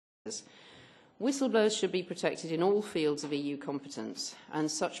Whistleblowers should be protected in all fields of EU competence, and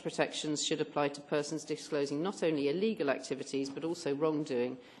such protections should apply to persons disclosing not only illegal activities but also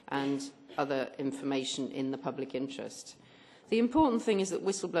wrongdoing and other information in the public interest. The important thing is that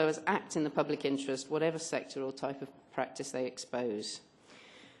whistleblowers act in the public interest, whatever sector or type of practice they expose.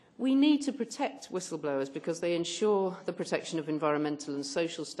 We need to protect whistleblowers because they ensure the protection of environmental and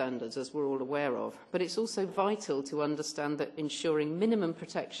social standards, as we're all aware of. But it's also vital to understand that ensuring minimum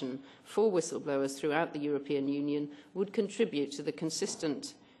protection for whistleblowers throughout the European Union would contribute to the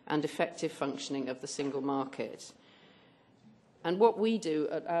consistent and effective functioning of the single market. And what we do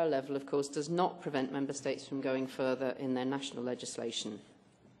at our level, of course, does not prevent Member States from going further in their national legislation.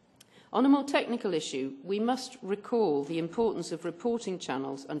 On a more technical issue, we must recall the importance of reporting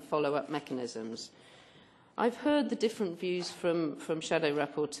channels and follow-up mechanisms. I've heard the different views from shadow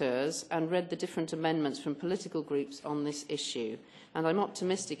rapporteurs and read the different amendments from political groups on this issue, and I'm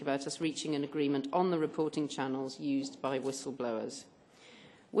optimistic about us reaching an agreement on the reporting channels used by whistleblowers.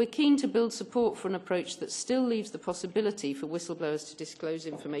 We're keen to build support for an approach that still leaves the possibility for whistleblowers to disclose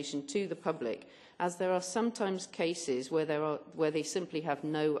information to the public, as there are sometimes cases where they simply have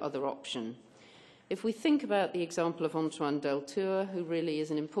no other option. If we think about the example of Antoine Deltour, who really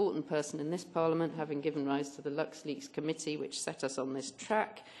is an important person in this Parliament, having given rise to the LuxLeaks committee, which set us on this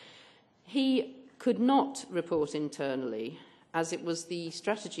track, he could not report internally, as it was the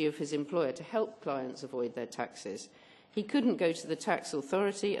strategy of his employer to help clients avoid their taxes. He couldn't go to the tax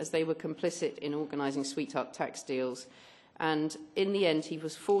authority, as they were complicit in organising sweetheart tax deals, and in the end he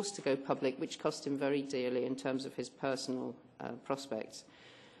was forced to go public, which cost him very dearly in terms of his personal prospects.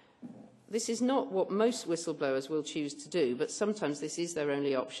 This is not what most whistleblowers will choose to do, but sometimes this is their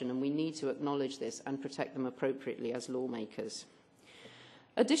only option, and we need to acknowledge this and protect them appropriately as lawmakers.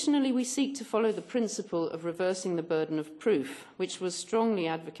 Additionally, we seek to follow the principle of reversing the burden of proof, which was strongly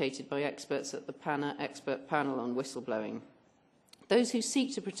advocated by experts at the PANA expert panel on whistleblowing. Those who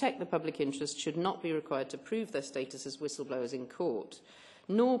seek to protect the public interest should not be required to prove their status as whistleblowers in court,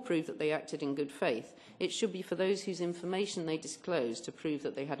 nor prove that they acted in good faith. It should be for those whose information they disclose to prove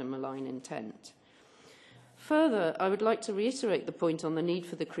that they had a malign intent. Further, I would like to reiterate the point on the need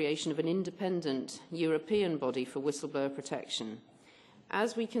for the creation of an independent European body for whistleblower protection.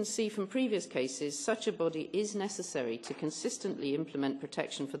 As we can see from previous cases, such a body is necessary to consistently implement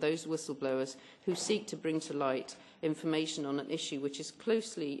protection for those whistleblowers who seek to bring to light information on an issue which is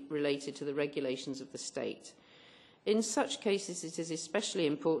closely related to the regulations of the state. In such cases, it is especially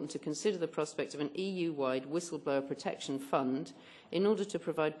important to consider the prospect of an EU-wide whistleblower protection fund in order to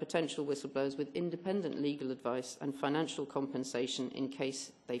provide potential whistleblowers with independent legal advice and financial compensation in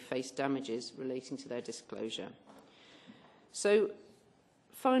case they face damages relating to their disclosure. So,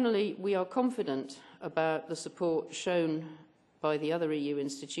 finally, we are confident about the support shown by the other EU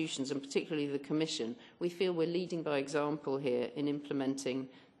institutions, and particularly the Commission. We feel we're leading by example here in implementing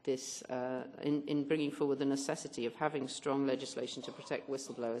this, in bringing forward the necessity of having strong legislation to protect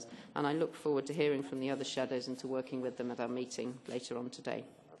whistleblowers. And I look forward to hearing from the other shadows and to working with them at our meeting later on today.